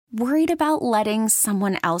Worried about letting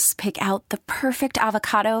someone else pick out the perfect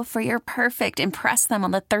avocado for your perfect impress them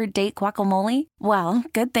on the third date guacamole? Well,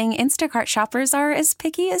 good thing Instacart shoppers are as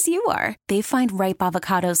picky as you are. They find ripe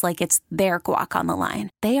avocados like it's their guac on the line.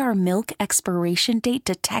 They are milk expiration date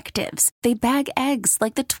detectives. They bag eggs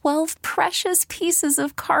like the 12 precious pieces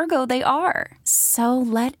of cargo they are. So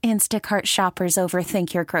let Instacart shoppers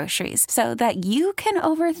overthink your groceries so that you can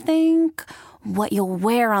overthink what you'll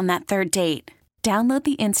wear on that third date. Download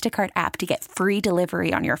the Instacart app to get free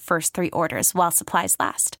delivery on your first 3 orders while supplies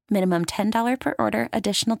last. Minimum $10 per order.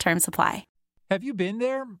 Additional terms apply. Have you been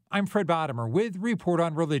there? I'm Fred Bodimer with Report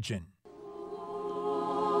on Religion.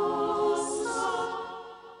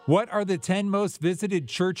 What are the 10 most visited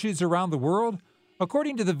churches around the world?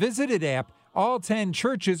 According to the Visited app, all 10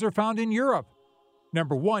 churches are found in Europe.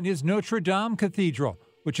 Number 1 is Notre-Dame Cathedral,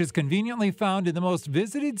 which is conveniently found in the most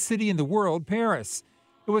visited city in the world, Paris.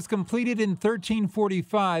 It was completed in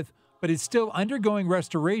 1345, but is still undergoing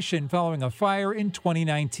restoration following a fire in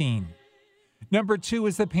 2019. Number 2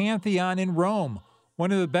 is the Pantheon in Rome,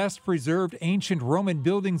 one of the best preserved ancient Roman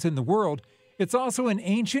buildings in the world. It's also an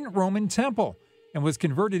ancient Roman temple and was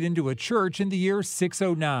converted into a church in the year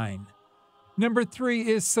 609. Number 3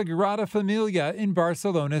 is Sagrada Familia in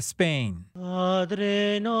Barcelona, Spain.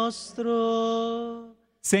 Padre Nostro.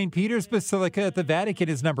 St. Peter's Basilica at the Vatican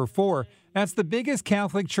is number 4. That's the biggest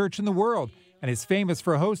Catholic church in the world and is famous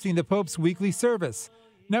for hosting the Pope's weekly service.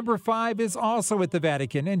 Number 5 is also at the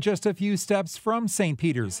Vatican and just a few steps from St.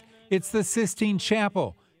 Peter's. It's the Sistine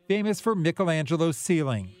Chapel, famous for Michelangelo's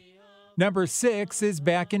ceiling. Number 6 is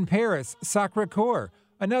back in Paris, Sacré-Cœur,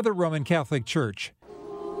 another Roman Catholic church.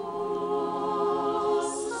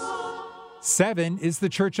 7 is the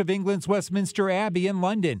Church of England's Westminster Abbey in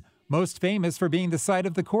London, most famous for being the site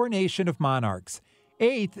of the coronation of monarchs.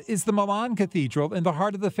 8th is the Milan Cathedral in the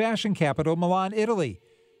heart of the fashion capital, Milan, Italy.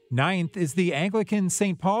 9th is the Anglican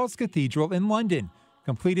St. Paul's Cathedral in London,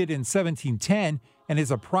 completed in 1710 and is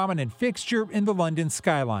a prominent fixture in the London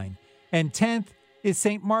skyline. And 10th is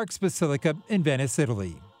St. Mark's Basilica in Venice,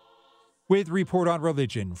 Italy. With Report on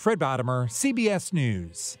Religion, Fred Bodimer, CBS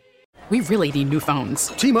News. We really need new phones.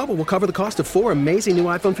 T-Mobile will cover the cost of 4 amazing new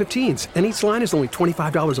iPhone 15s, and each line is only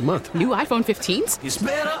 $25 a month. New iPhone 15s? It's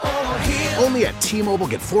better over here. Only at T-Mobile,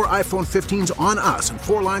 get 4 iPhone 15s on us and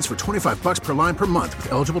 4 lines for $25 per line per month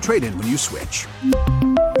with eligible trade-in when you switch.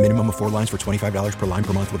 Minimum of 4 lines for $25 per line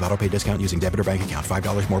per month with autopay discount using debit or bank account.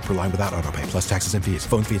 $5 more per line without autopay, plus taxes and fees.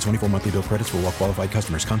 Phone fee at 24 monthly bill credits for well-qualified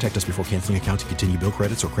customers. Contact us before canceling account to continue bill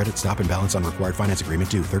credits or credit stop and balance on required finance agreement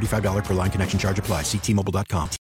due. $35 per line connection charge applies. See T-Mobile.com.